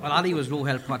 Well, Ollie was no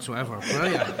help whatsoever.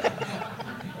 Brilliant.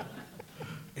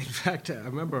 In fact, I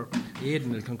remember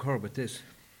Aidan will concur with this.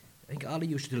 I think Ollie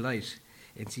used to delight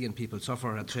in seeing people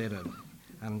suffer at training,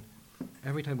 and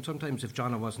every time, sometimes if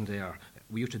John wasn't there,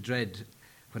 we used to dread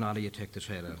when Ollie would take the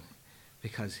training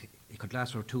because it could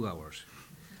last for 2 hours.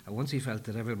 And once he felt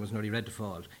that everyone was nearly ready to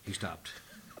fall, he stopped.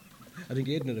 I think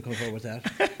Aidan would have come forward with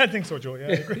that. I think so, Joe, yeah,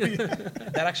 I agree.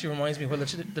 That actually reminds me, when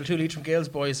the two Leitrim Gales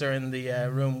boys are in the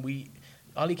room,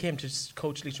 Ollie came to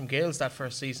coach Leitrim Gales that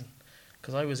first season,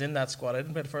 because I was in that squad. I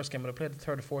didn't play the first game, but I played the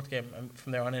third or fourth game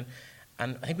from there on in.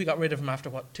 And I think we got rid of him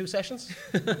after, 2 sessions?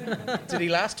 Did he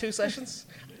last 2 sessions?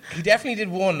 He definitely did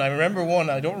one. I remember one.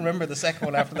 I don't remember the second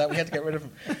one after that. We had to get rid of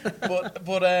him.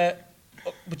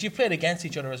 But you played against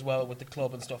each other as well with the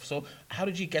club and stuff. So how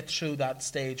did you get through that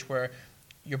stage where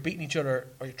you're beating each other,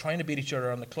 or you're trying to beat each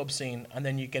other on the club scene, and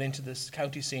then you get into this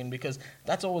county scene? Because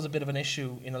that's always a bit of an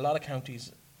issue in a lot of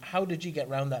counties. How did you get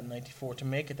around that in '94 to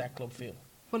make it that club feel?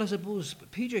 Well, I suppose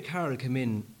PJ Carroll came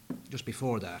in just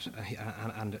before that,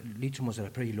 and Leitrim was at a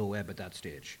pretty low ebb at that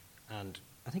stage. And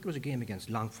I think it was a game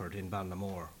against Longford in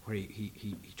Ballinamore where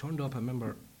he turned up, I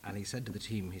remember, and he said to the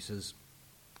team, he says,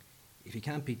 if you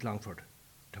can't beat Longford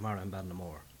tomorrow in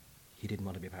Ballinamore, he didn't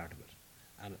want to be a part of it.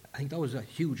 And I think that was a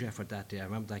huge effort that day. I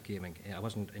remember that game. I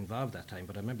wasn't involved that time,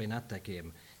 but I remember being at that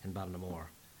game in Ballinamore.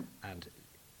 And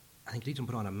I think Leitrim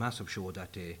put on a massive show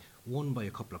that day, won by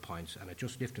a couple of points, and it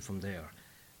just lifted from there.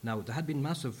 Now, there had been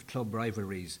massive club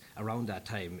rivalries around that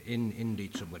time in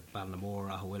Leitrim with Ballinamore,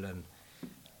 Ahowillan,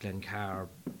 Glencar,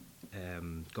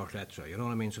 Gortlettra, you know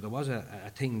what I mean? So there was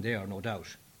a thing there, no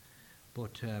doubt.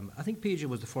 But I think PJ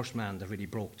was the first man that really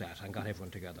broke that and got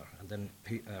everyone together. And then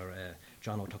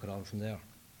Jono took it on from there.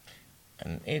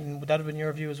 And Aidan, would that have been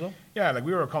your view as well? Yeah,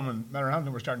 we were coming,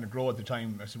 Manorhamilton were starting to grow at the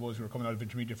time. I suppose we were coming out of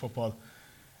intermediate football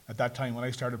at that time. When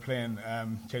I started playing,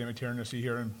 Teddy McTiernan,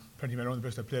 here in Prentice Meadow, the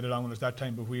best I played along with us that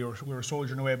time, but we were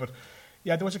soldiering away. But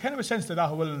yeah, there was a kind of a sense that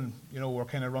Ahowillan, were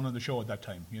kind of running the show at that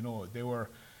time. They were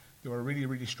a really,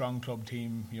 really strong club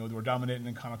team. They were dominating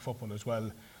in Connacht football as well.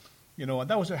 And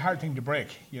that was a hard thing to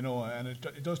break, and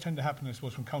it does tend to happen, I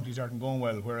suppose, when counties aren't going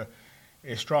well, where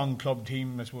a strong club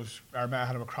team, I suppose, Armagh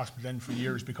had across Glen for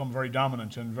years, become very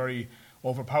dominant and very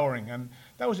overpowering. And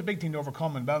that was a big thing to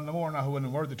overcome, and Ballinamore and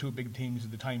Ahowillan were the two big teams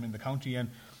at the time in the county. And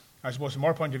I suppose from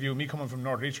our point of view, me coming from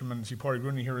North Leitrim and see Pádraig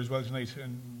Rooney here as well tonight,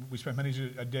 and we spent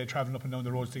many a day travelling up and down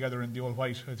the roads together in the old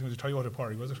white. I think it was a Toyota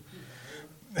Pádraig, was it?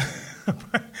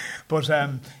 But,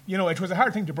 it was a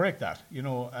hard thing to break that,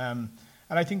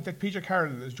 and I think that PJ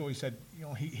Carroll, as Joey said,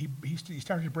 he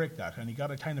started to break that, and he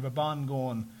got a kind of a bond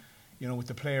going, with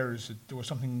the players. There was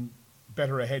something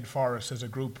better ahead for us as a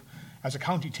group, as a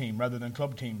county team rather than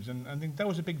club teams, and I think that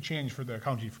was a big change for the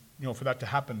county, for that to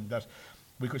happen, that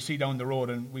we could see down the road,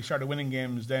 and we started winning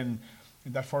games then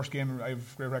in that first game, I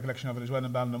have great recollection of it as well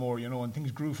in Ballinamore, you know, and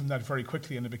things grew from that very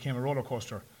quickly, and it became a roller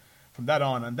coaster from that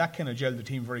on, and that kind of gelled the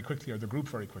team very quickly, or the group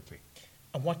very quickly.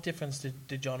 And what difference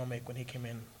did Jono make when he came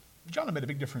in? Jono made a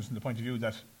big difference from the point of view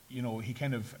that, you know,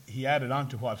 he added on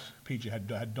to what PJ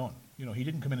had done. You know, he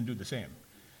didn't come in and do the same.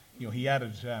 You know, he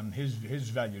added his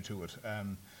value to it,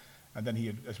 and then he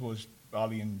had, I suppose,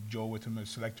 Ollie and Joe with him as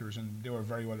selectors, and they were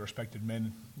very well respected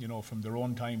men, you know, from their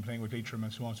own time playing with Leitrim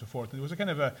and so on and so forth. And there was a kind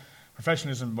of a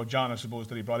professionalism about John, I suppose,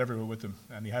 that he brought everywhere with him,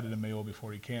 and he had it in Mayo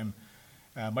before he came.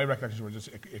 My recollections were just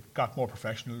it got more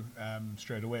professional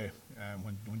straight away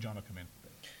when John came in.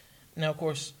 Now, of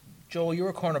course, Joe, you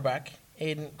were cornerback,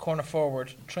 Aidan, corner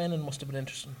forward. Training must have been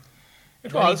interesting.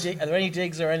 It was. Are there any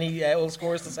digs or any old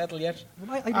scores to settle yet?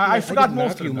 Well, I forgot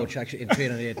most of them. much actually in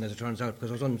training Aidan, as it turns out, because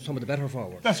I was on some of the better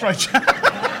forwards. That's right.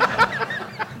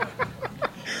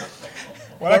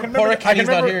 Well, I can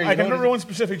remember one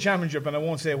specific championship, and I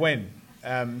won't say when,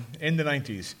 in the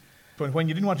 90s, but when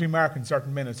you didn't want to be marking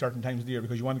certain men at certain times of the year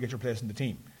because you wanted to get your place in the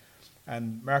team.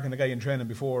 And marking the guy in training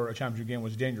before a championship game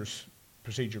was a dangerous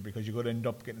procedure because you could end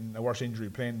up getting a worse injury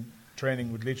playing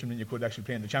training with Leitrim than you could actually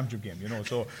play in the championship game, you know.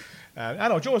 So, I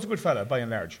know, Joe was a good fella, by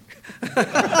and large.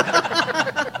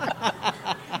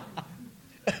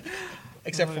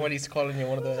 Except for when he's calling you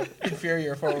one of the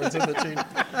inferior forwards in the team.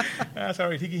 That's all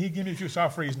right. He gave me a few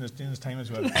soft frees in his time as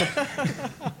well.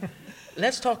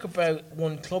 Let's talk about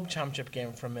one club championship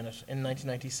game for a minute in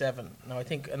 1997. Now, I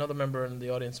think another member in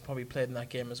the audience probably played in that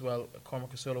game as well,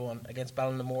 Cormac O'Sullivan one, against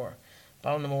Ballinamore.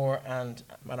 Ballinamore and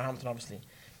Manorhampton, obviously.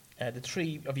 The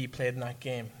three of you played in that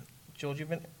game. Joe, do you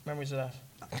have any memories of that?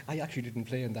 I actually didn't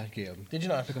play in that game. Did you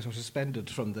not? Because I was suspended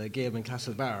from the game in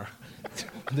Castlebar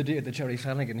the day that Jerry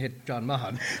Flanagan hit John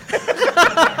Mahan.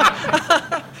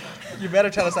 You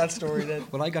better tell us that story then.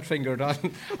 Well, I got fingered on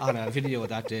a video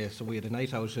that day, so we had a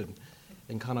night out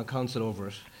in Connaught Council over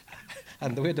it.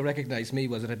 And the way they recognised me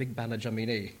was at a big bandage on my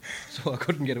knee. So I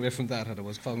couldn't get away from that, and I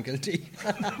was found guilty.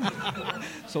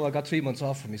 So I got 3 months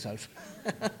off for myself.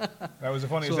 That was the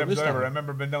funniest episode ever. I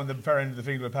remember being down the far end of the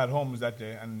field with Pat Holmes that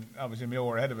day, and obviously Mayo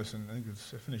were ahead of us, and I think it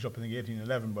was finished up,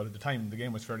 18-11, but at the time the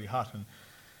game was fairly hot, and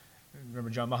I remember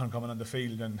John Mahan coming on the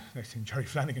field, and next thing Jerry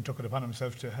Flanagan took it upon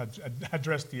himself to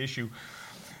address the issue.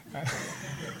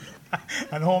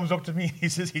 And Holmes looked at me and he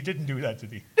says he didn't do that,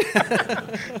 did he?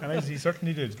 And I said he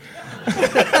certainly did.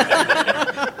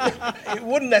 It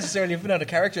wouldn't necessarily have been out of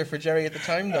character for Jerry at the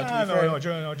time, though, to be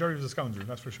fair. No, Jerry was a scoundrel,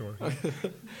 that's for sure.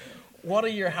 What are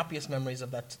your happiest memories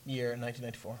of that year in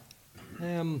 1994?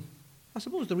 I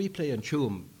suppose the replay in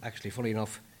Tuam, actually, funny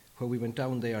enough, where we went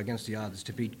down there against the odds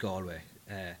to beat Galway.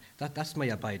 That's my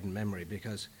abiding memory,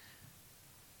 because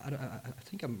I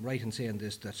think I'm right in saying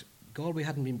this, that Galway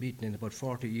hadn't been beaten in about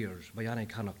 40 years by any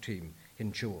Connacht team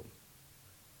in Tuam.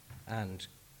 And,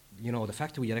 you know, the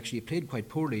fact that we had actually played quite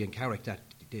poorly in Carrick that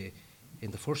day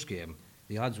in the first game,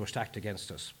 the odds were stacked against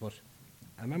us. But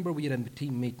I remember we had a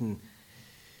team meeting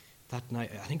that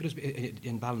night. I think it was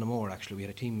in Ballinamore, actually. We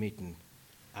had a team meeting,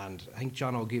 and I think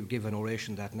John gave an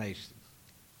oration that night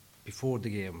before the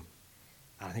game.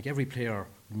 And I think every player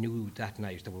knew that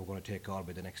night that we were going to take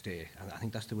Galway the next day. And I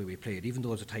think that's the way we played. Even though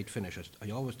it was a tight finish,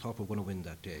 I always thought we were going to win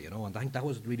that day, you know. And I think that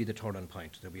was really the turning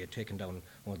point, that we had taken down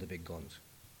one of the big guns.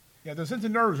 Yeah, there's a sense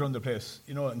of nerves around the place,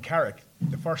 you know, in Carrick,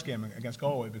 the first game against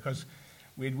Galway, because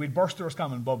we'd burst the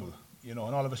Roscommon bubble, you know,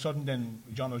 and all of a sudden then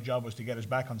John's job was to get us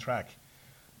back on track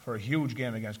for a huge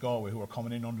game against Galway, who were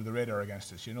coming in under the radar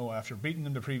against us, you know, after beating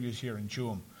them the previous year in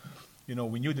Tuam. You know,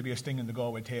 we knew there'd be a sting in the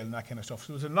Galway tail and that kind of stuff.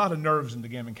 So there was a lot of nerves in the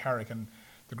game in Carrick, and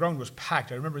the ground was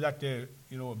packed. I remember that day,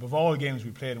 you know, above all games we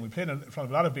played, and we played in front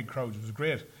of a lot of big crowds. It was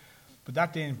great. But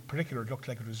that day in particular, it looked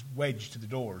like it was wedged to the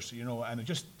doors, you know, and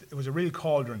it was a real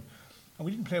cauldron. And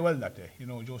we didn't play well that day. You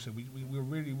know, Joe said we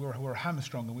were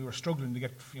hamstrung, and we were struggling to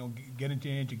get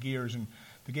into gears, and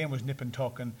the game was nip and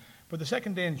tuck. But the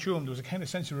second day in Tuam, there was a kind of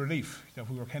sense of relief that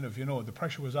we were kind of, you know, the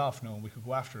pressure was off now, and we could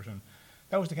go after it. And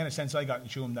that was the kind of sense I got in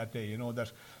Tuam that day, you know,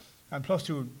 that, and plus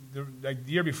the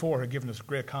year before had given us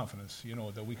great confidence, you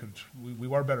know, that we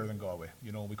were better than Galway,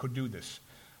 you know, we could do this,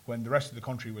 when the rest of the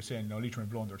country was saying, no, Leitrim had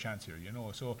blown their chance here, you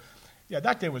know. So, yeah,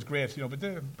 that day was great, you know,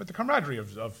 but the camaraderie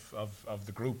of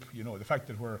the group, you know, the fact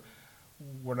that we're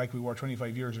like we were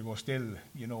 25 years ago still,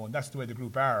 you know, and that's the way the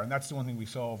group are, and that's the one thing we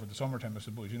saw over the summertime, I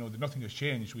suppose, you know, that nothing has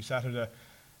changed. We sat at a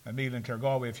meal in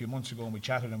Claregalway a few months ago, and we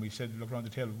chatted and we said, look around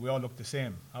the table, we all look the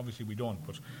same. Obviously we don't,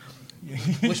 but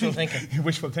wishful thinking.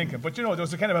 Wishful thinking. But you know, there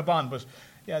was a kind of a bond. But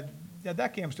yeah,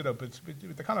 that game stood up. It's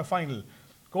the Connacht final,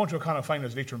 going to a Connacht final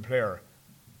as a Leitrim player,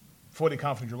 fully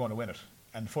confident you're going to win it,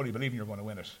 and fully believing you're going to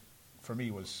win it, for me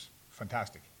was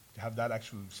fantastic. To have that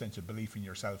actual sense of belief in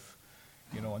yourself,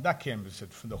 you know, and that came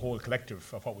from the whole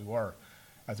collective of what we were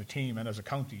as a team and as a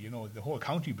county. You know, the whole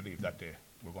county believed that day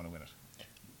we're going to win it.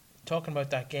 Talking about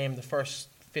that game, the first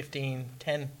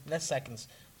 10 less seconds,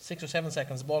 6 or 7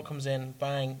 seconds, the ball comes in,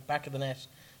 bang, back of the net.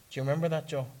 Do you remember that,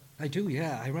 Joe? I do,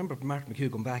 yeah. I remember Martin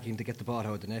McHugh going back in to get the ball out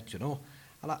of the net, you know.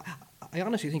 And I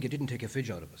honestly think it didn't take a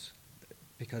fidge out of us,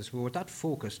 because we were that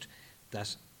focused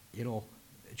that, you know,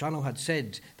 Jono had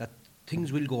said that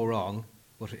things will go wrong,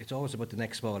 but it's always about the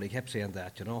next ball. He kept saying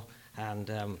that, you know. And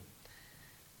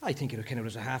I think it kind of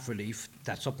was a half relief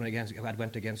that something had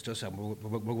went against us, and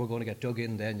we're going to get dug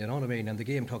in then, you know what I mean? And the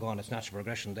game took on its natural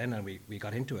progression then, and we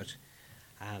got into it.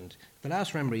 And the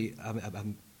last memory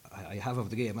I have of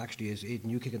the game actually is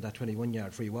Aidan, you kicking that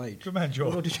 21-yard free wide. Good man,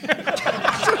 Joe.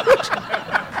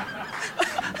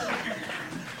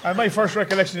 And my first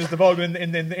recollection is the ball in the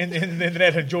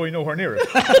net and Joey nowhere near it.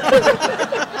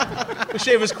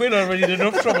 Seamus Quinn already did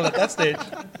enough trouble at that stage.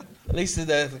 At least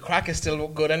the crack is still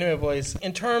good anyway, boys.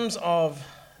 In terms of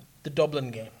the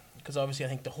Dublin game, because obviously I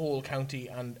think the whole county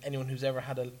and anyone who's ever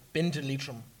been to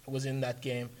Leitrim was in that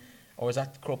game, or was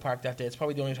at Croke Park that day. It's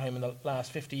probably the only time in the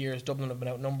last 50 years Dublin have been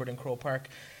outnumbered in Croke Park.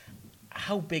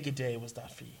 How big a day was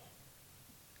that for you?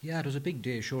 Yeah, it was a big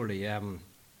day, surely. There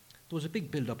was a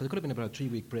big build-up. There could have been about a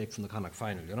 3-week break from the Connacht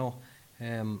final, you know.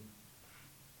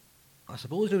 I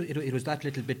suppose it was that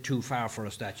little bit too far for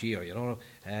us that year, you know.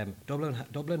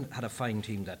 Dublin had a fine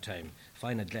team that time,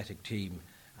 fine athletic team,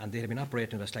 and they had been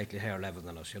operating at a slightly higher level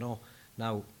than us, you know.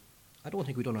 Now, I don't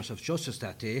think we done ourselves justice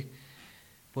that day,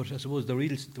 but I suppose the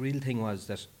real thing was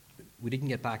that we didn't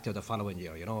get back there the following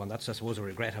year, you know, and that's, I suppose, a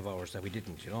regret of ours that we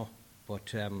didn't, you know.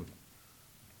 But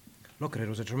look, it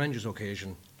was a tremendous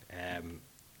occasion.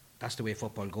 That's the way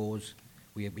football goes.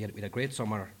 We had a great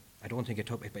summer. I don't think it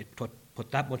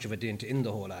put that much of a dent in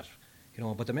the whole lot, you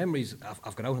know. But the memories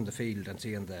of going out on the field and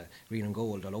seeing the green and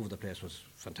gold all over the place was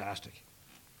fantastic.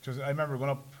 I remember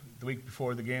going up the week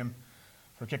before the game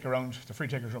for a kick around. The free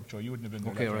takers up, Joe. You wouldn't have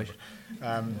been there. Okay,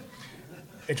 right.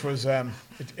 It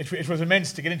was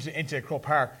immense to get into Croke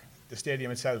Park, the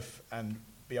stadium itself, and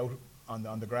be out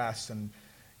on the grass, and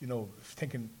you know,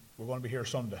 thinking we're going to be here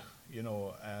Sunday, you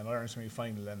know, and Ireland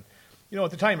semi-final. And you know,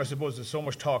 at the time, I suppose there's so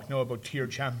much talk now about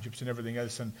tiered championships and everything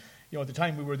else. And you know, at the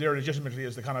time, we were there legitimately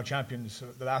as the Connacht champions,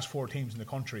 the last 4 teams in the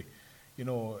country. You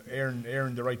know,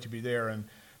 earned the right to be there, and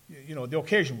you know, the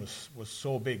occasion was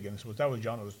so big, and so that was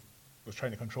John was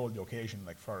trying to control the occasion,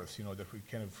 like for us, you know, that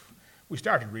we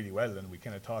started really well, and we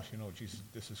kind of thought, you know, Jesus,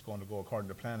 this is going to go according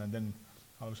to plan, and then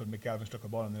all of a sudden McGalvin stuck a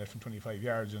ball in the net from 25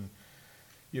 yards, and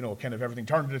you know, kind of everything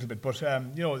turned a little bit. But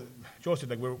you know, Joe said,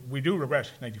 like, we do regret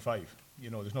 95. You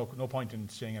know, there's no point in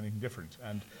saying anything different.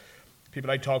 And people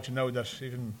I talk to now that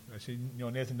even I see, you know,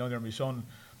 Nathan down there, my son,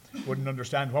 wouldn't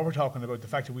understand what we're talking about. The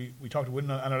fact that we talked to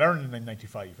winning an All-Ireland in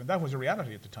 95, and that was a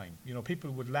reality at the time. You know,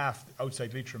 people would laugh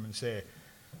outside Leitrim and say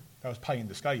that was pie in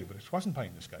the sky, but it wasn't pie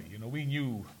in the sky. You know, we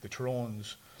knew the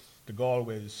Tyrones, the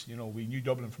Galways. You know, we knew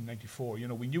Dublin from '94. You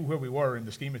know, we knew where we were in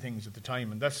the scheme of things at the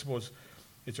time, and that was.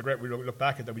 It's a great. We look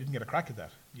back at that. We didn't get a crack at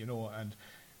that. You know, and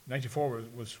 '94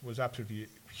 was absolutely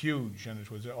huge, and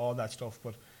it was all that stuff.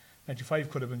 But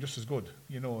 '95 could have been just as good,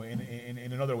 you know,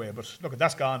 in another way. But look,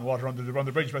 that's gone, water under the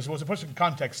bridge. But I suppose it puts it in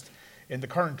context in the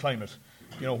current climate,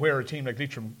 you know, where a team like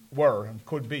Leitrim were and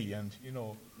could be. And you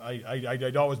know,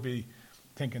 I'd always be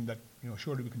thinking that, you know,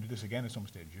 surely we can do this again at some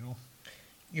stage, you know.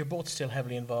 You're both still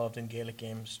heavily involved in Gaelic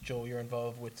games. Joe, you're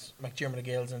involved with McDermott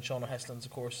Gales and Sean O'Heslin's,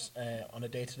 of course, on a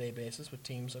day-to-day basis with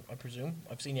teams, I presume.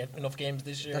 I've seen you at enough games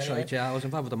this year. That's anyway. right, yeah. I was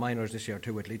involved with the minors this year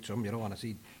too at Leitrim, you know, and I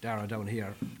see Dara down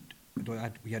here.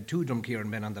 We had 2 Drumkeeran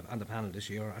men on the panel this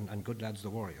year, and good lads they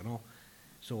were, you know.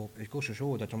 So it goes to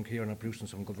show that Drumkeeran are producing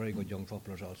some very good young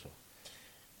footballers also.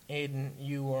 Aidan,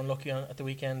 you were unlucky at the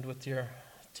weekend with your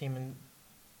team in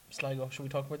Sligo. Should we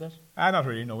talk about that? Not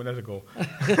really, no, we'll let it go.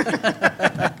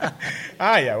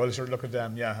 Yeah, well, sort of look at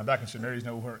them. Yeah, I'm back in St Mary's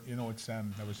now, where, you know, it's I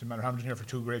was in Manorhampton here for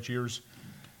 2 great years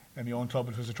in my own club.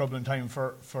 It was a troubling time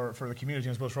for the community,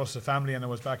 I suppose, for us as a family, and I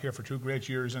was back here for 2 great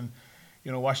years, and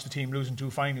you know, watched the team losing 2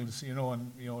 finals, you know,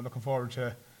 and you know, looking forward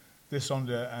to this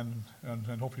Sunday and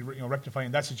hopefully, you know,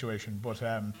 rectifying that situation. But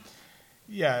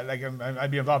yeah, like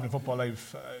I'd be involved in football.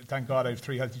 Thank God I've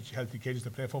 3 healthy kids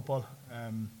to play football.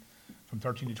 From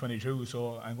 13 to 22,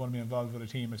 so I'm going to be involved with a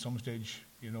team at some stage,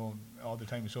 you know, all the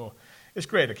time. So it's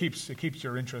great. It keeps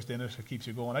your interest in it. It keeps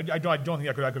you going. I don't think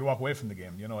I could walk away from the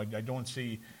game. You know, I don't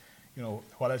see, you know,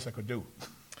 what else I could do.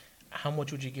 How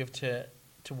much would you give to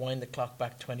wind the clock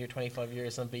back 20 or 25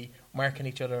 years and be marking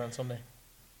each other on Sunday?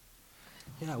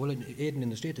 Yeah, well, Aidan, in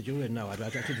the state that you're in now, I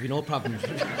think there'd be no problem.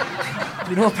 There'd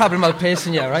be no problem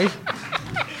outpacing you, right?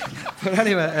 But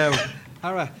anyway,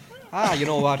 Ara, You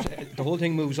know what? The whole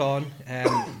thing moves on.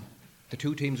 The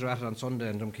two teams are at it on Sunday,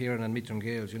 and Drumkeeran and Leitrim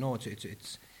Gales. You know,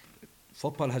 it's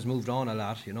football has moved on a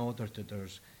lot. You know,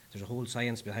 there's a whole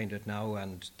science behind it now,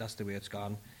 and that's the way it's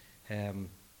gone.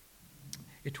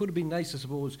 It would have been nice, I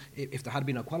suppose, if there had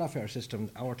been a qualifier system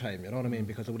our time. You know what I mean?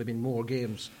 Because there would have been more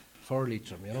games for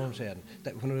Leitrim. You know what I'm saying?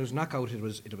 That when it was knockout, it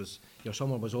was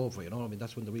someone was over. You know what I mean?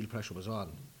 That's when the real pressure was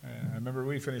on. I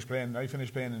remember I finished playing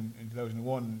in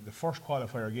 2001. The first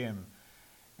qualifier game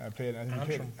I played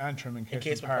Antrim in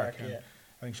Casement Park. Yeah.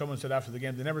 I think someone said after the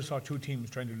game they never saw two teams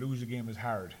trying to lose a game as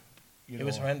hard. It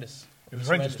was horrendous. It was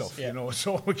horrendous stuff, you know.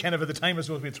 So we kind of at the time I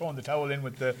suppose we had thrown the towel in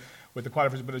with the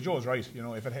qualifiers. But Joe's right, you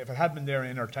know. If it had been there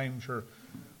in our time, sure,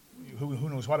 who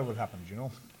knows what would have happened, you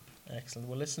know. Excellent.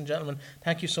 Well, listen, gentlemen,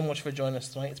 thank you so much for joining us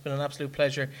tonight. It's been an absolute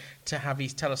pleasure to have you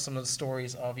tell us some of the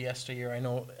stories of yesteryear. I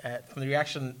know from the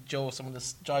reaction, Joe, some of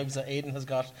the jibes that Aidan has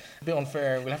got, a bit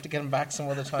unfair. We'll have to get him back some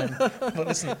other time. But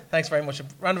listen, thanks very much. A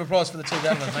round of applause for the two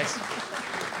gentlemen. Thanks.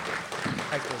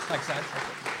 Thanks, Bruce. Thanks, Dan.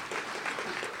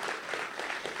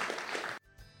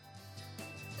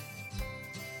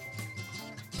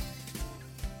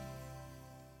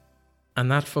 And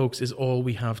that, folks, is all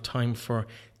we have time for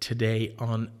today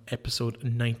on episode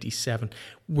 97.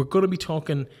 We're going to be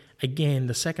talking again.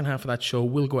 The second half of that show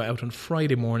will go out on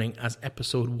Friday morning as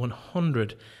episode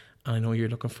 100. And I know you're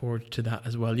looking forward to that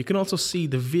as well. You can also see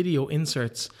the video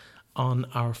inserts on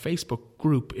our Facebook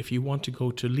group. If you want to go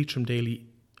to Leitrim Daily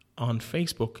on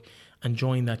Facebook and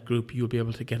join that group, you'll be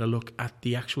able to get a look at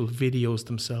the actual videos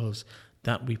themselves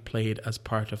that we played as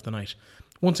part of the night.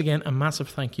 Once again, a massive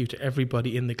thank you to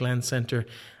everybody in the Glen Centre.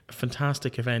 A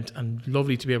fantastic event and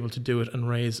lovely to be able to do it and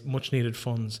raise much needed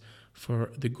funds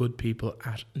for the good people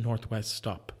at Northwest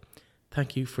Stop.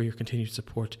 Thank you for your continued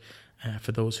support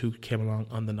for those who came along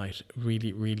on the night.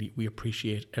 Really, really, we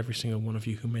appreciate every single one of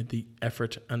you who made the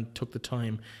effort and took the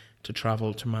time to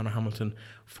travel to Manorhamilton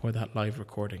for that live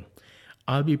recording.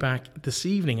 I'll be back this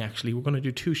evening, actually. We're going to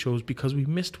do two shows because we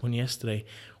missed one yesterday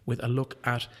with a look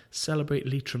at Celebrate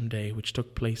Leitrim Day, which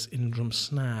took place in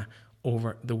Drumsna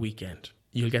over the weekend.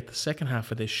 You'll get the second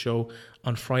half of this show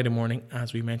on Friday morning,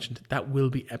 as we mentioned. That will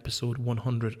be episode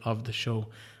 100 of the show.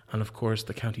 And of course,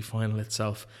 the county final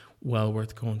itself, well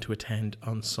worth going to attend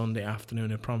on Sunday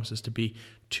afternoon. It promises to be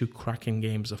two cracking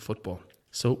games of football.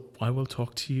 So I will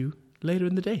talk to you later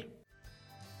in the day.